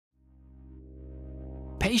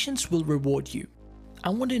Patience will reward you.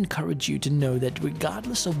 I want to encourage you to know that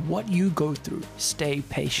regardless of what you go through, stay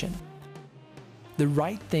patient. The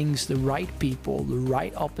right things, the right people, the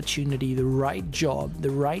right opportunity, the right job,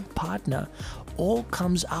 the right partner, all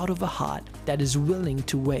comes out of a heart that is willing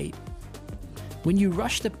to wait. When you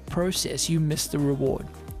rush the process, you miss the reward.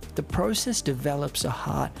 The process develops a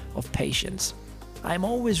heart of patience. I'm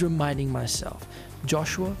always reminding myself,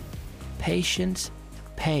 Joshua, patience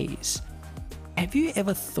pays. Have you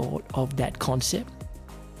ever thought of that concept?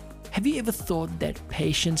 Have you ever thought that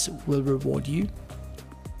patience will reward you?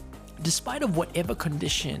 Despite of whatever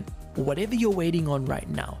condition or whatever you're waiting on right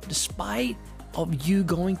now, despite of you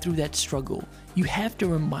going through that struggle, you have to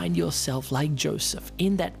remind yourself, like Joseph,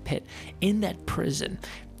 in that pit, in that prison,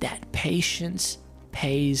 that patience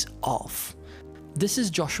pays off. This is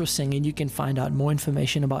Joshua Singh, and you can find out more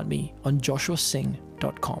information about me on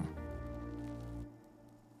joshuasingh.com.